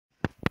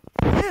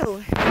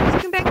Hello,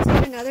 welcome back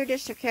to another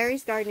dish of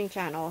Carrie's gardening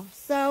channel.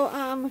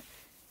 So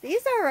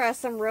these are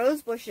some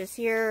rose bushes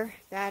here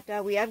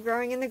that we have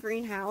growing in the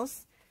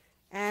greenhouse,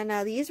 and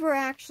these were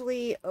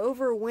actually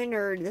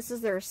overwintered. This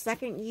is their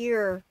second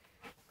year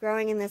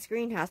growing in this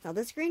greenhouse. Now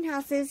this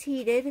greenhouse is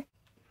heated,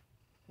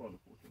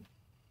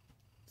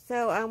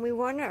 so we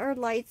run our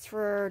lights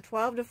for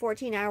 12 to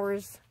 14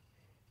 hours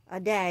a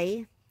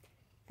day,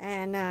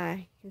 and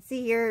you can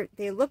see here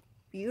they look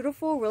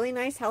beautiful, really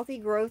nice healthy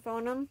growth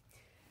on them.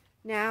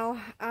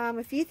 Now,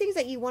 a few things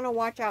that you want to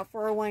watch out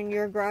for when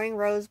you're growing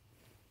rose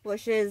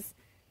bushes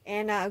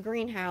in a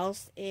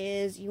greenhouse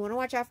is you want to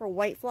watch out for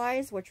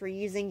whiteflies, which we're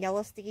using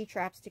yellow sticky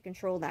traps to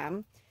control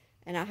them.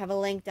 And I'll have a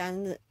link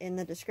down in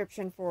the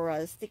description for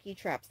sticky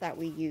traps that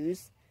we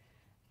use.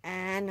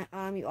 And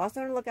you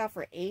also want to look out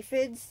for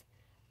aphids.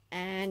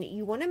 And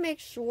you want to make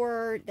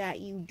sure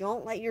that you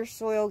don't let your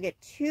soil get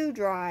too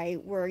dry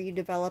where you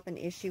develop an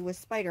issue with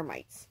spider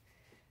mites.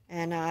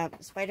 And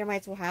spider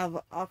mites will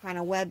have all kind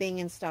of webbing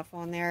and stuff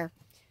on there.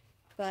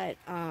 But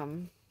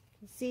you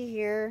can see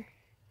here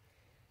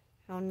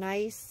how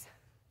nice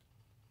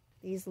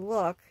these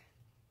look.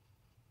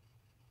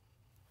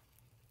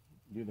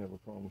 We did have a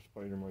problem with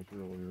spider mites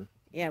earlier.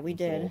 Yeah, we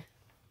did.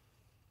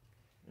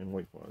 And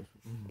whiteflies.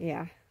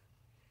 Yeah.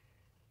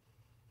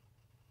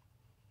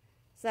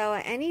 So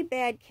any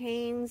bad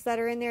canes that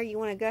are in there, you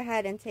want to go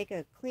ahead and take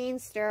a clean,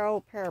 sterile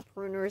pair of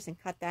pruners and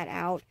cut that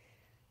out.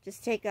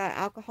 Just take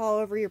alcohol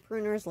over your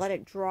pruners, let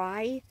it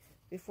dry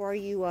before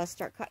you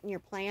start cutting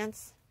your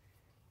plants.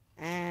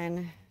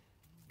 And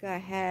go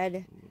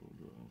ahead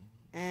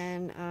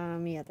and,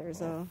 yeah, there's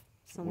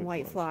some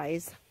white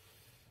flies.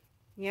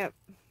 Yep.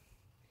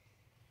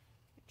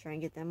 Try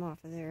and get them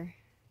off of there.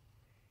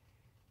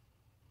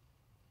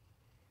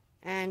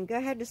 And go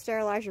ahead to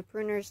sterilize your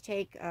pruners.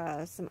 Take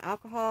some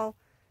alcohol,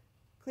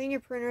 clean your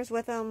pruners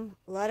with them,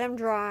 let them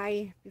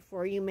dry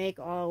before you make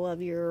all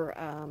of your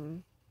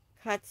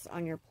cuts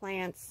on your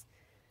plants,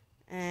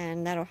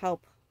 and that'll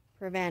help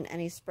prevent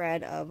any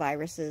spread of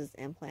viruses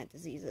and plant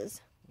diseases.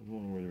 I was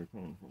wondering where they were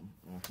coming from.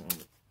 I found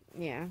it.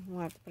 Yeah,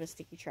 we'll have to put a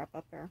sticky trap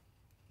up there.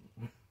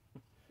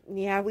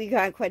 Yeah, we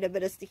got quite a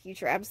bit of sticky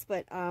traps,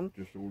 but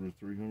just ordered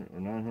 300 or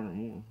 900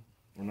 more,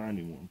 or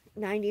 90 more.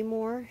 90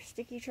 more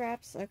sticky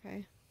traps.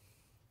 Okay.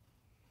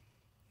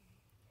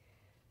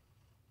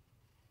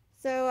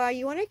 So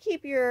you want to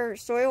keep your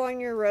soil on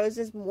your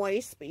roses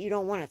moist, but you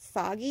don't want it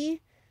soggy.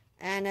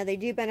 And they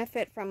do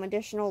benefit from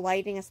additional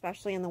lighting,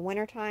 especially in the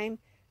wintertime.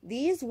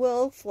 These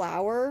will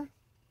flower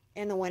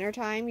in the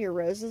wintertime, your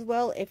roses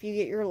will, if you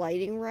get your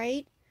lighting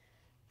right.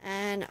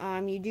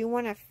 And you do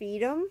want to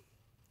feed them.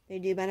 They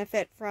do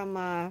benefit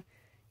from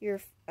your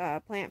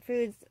plant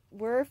foods.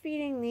 We're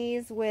feeding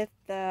these with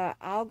the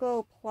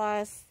Algo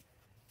Plus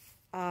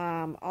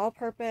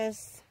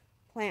all-purpose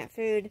plant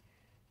food.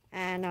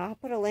 And I'll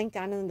put a link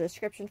down in the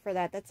description for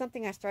that. That's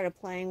something I started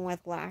playing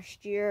with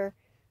last year.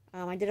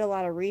 I did a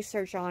lot of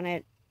research on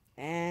it,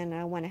 and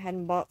I went ahead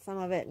and bought some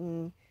of it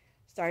and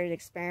started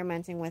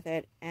experimenting with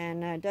it.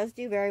 And it does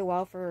do very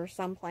well for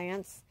some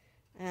plants.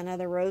 And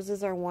the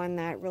roses are one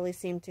that really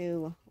seem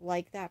to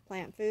like that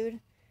plant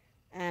food.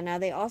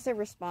 And they also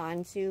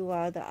respond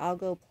to the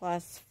Algo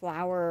Plus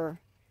flower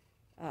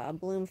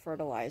bloom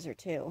fertilizer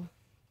too.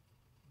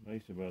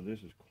 Nice about this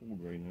is cold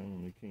right now,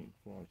 and they can't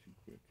fly too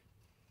quick,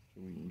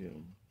 so we can get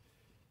them.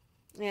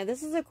 Yeah,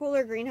 this is a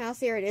cooler greenhouse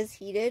here. It is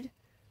heated,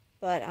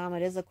 but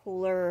it is a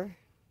cooler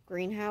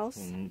greenhouse.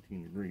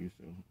 18 degrees,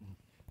 so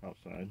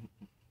outside.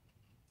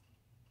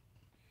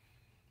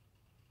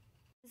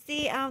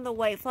 See the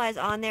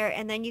whiteflies on there,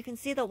 and then you can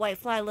see the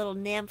whitefly little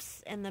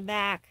nymphs in the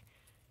back.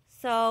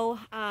 So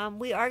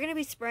we are going to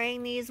be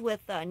spraying these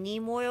with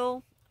neem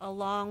oil,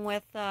 along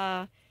with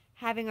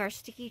having our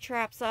sticky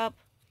traps up.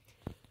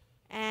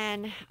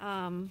 And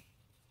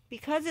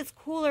because it's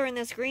cooler in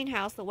this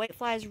greenhouse, the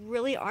whiteflies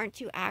really aren't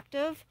too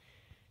active.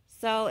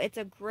 So it's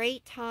a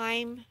great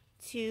time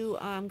to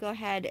go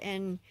ahead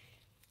and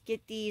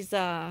get these,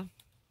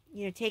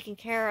 taken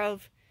care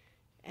of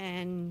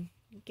and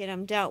get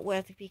them dealt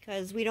with,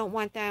 because we don't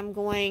want them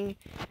going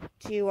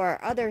to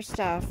our other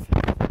stuff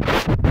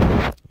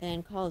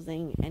and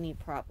causing any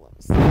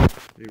problems.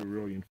 They were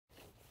really.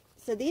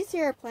 So these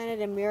here are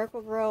planted in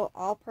Miracle-Gro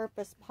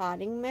all-purpose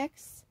potting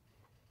mix,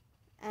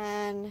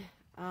 and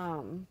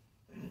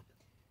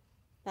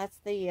that's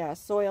the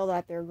soil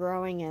that they're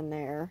growing in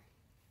there.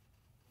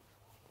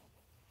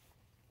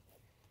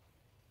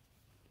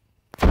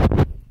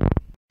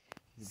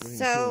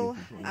 So,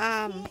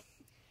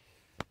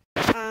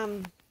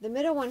 the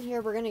middle one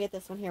here, we're going to get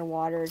this one here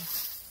watered.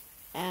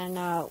 And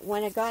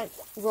when it got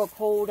real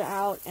cold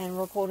out and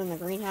real cold in the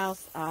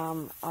greenhouse,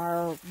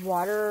 our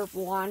water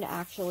wand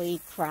actually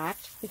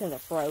cracked because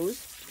it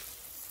froze.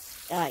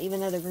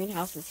 Even though the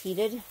greenhouse is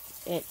heated,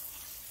 it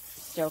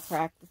still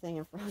cracked the thing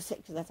and froze it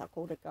because that's how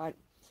cold it got.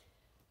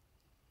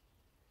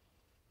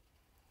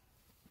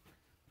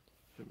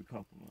 Should we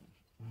compromise?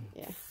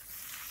 Yeah.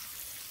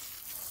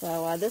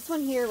 So this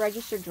one here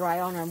registered dry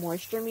on our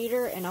moisture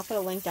meter, and I'll put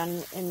a link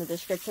down in the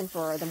description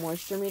for the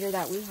moisture meter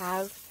that we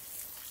have.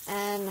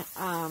 And then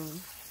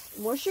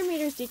moisture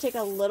meters do take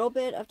a little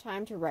bit of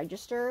time to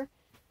register.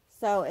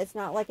 So it's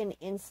not like an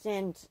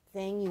instant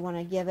thing. You want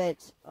to give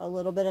it a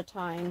little bit of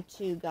time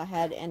to go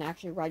ahead and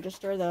actually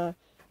register the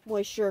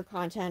moisture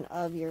content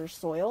of your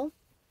soil.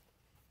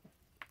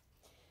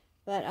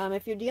 But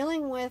if you're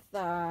dealing with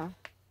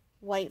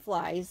white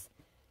flies,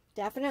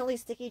 definitely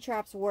sticky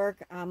traps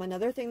work.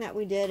 Another thing that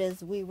we did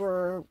is we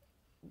were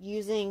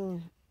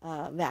using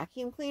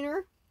vacuum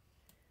cleaner,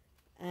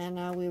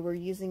 and we were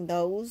using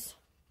those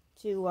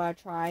to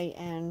try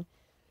and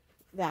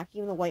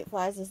vacuum the white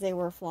flies as they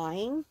were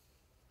flying.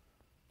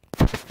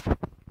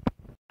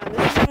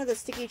 This is one of the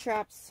sticky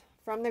traps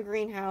from the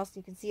greenhouse.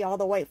 You can see all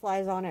the white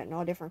flies on it and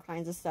all different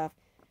kinds of stuff.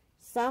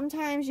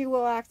 Sometimes you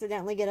will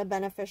accidentally get a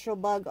beneficial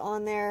bug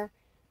on there,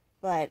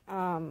 but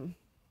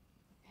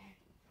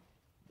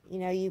you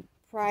know, you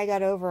probably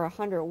got over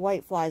 100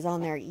 white flies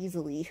on there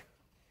easily.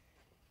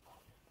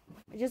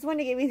 I just wanted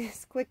to give you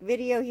this quick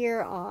video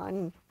here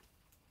on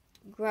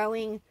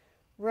growing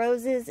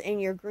roses in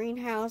your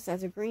greenhouse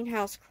as a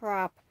greenhouse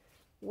crop,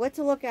 what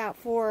to look out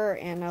for,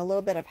 and a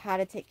little bit of how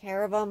to take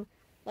care of them.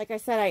 Like I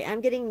said, I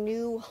am getting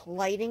new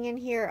lighting in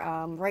here.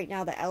 Right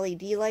now the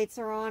LED lights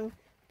are on,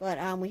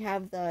 but we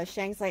have the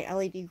Shanghai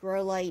LED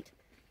grow light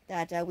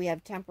that we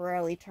have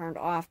temporarily turned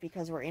off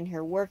because we're in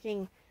here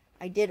working.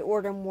 I did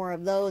order more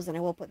of those, and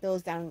I will put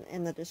those down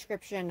in the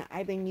description.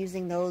 I've been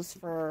using those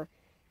for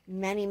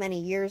many, many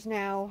years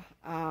now.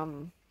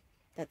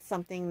 That's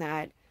something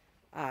that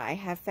I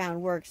have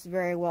found works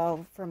very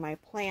well for my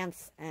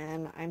plants,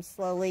 and I'm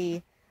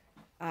slowly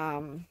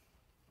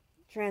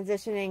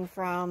transitioning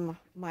from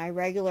my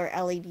regular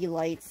LED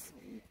lights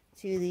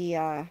to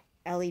the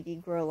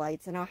LED grow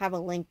lights, and I'll have a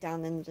link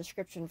down in the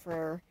description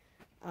for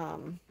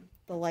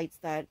the lights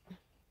that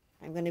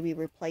I'm going to be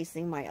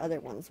replacing my other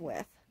ones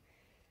with.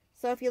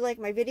 So if you like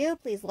my video,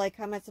 please like,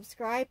 comment,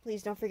 subscribe.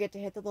 Please don't forget to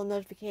hit the little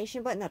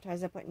notification button that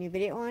tells I put a new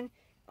video on.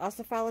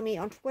 Also follow me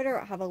on Twitter.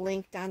 I'll have a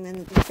link down in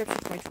the description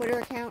to my Twitter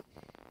account.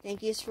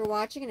 Thank you for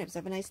watching, and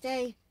have a nice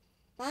day.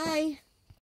 Bye!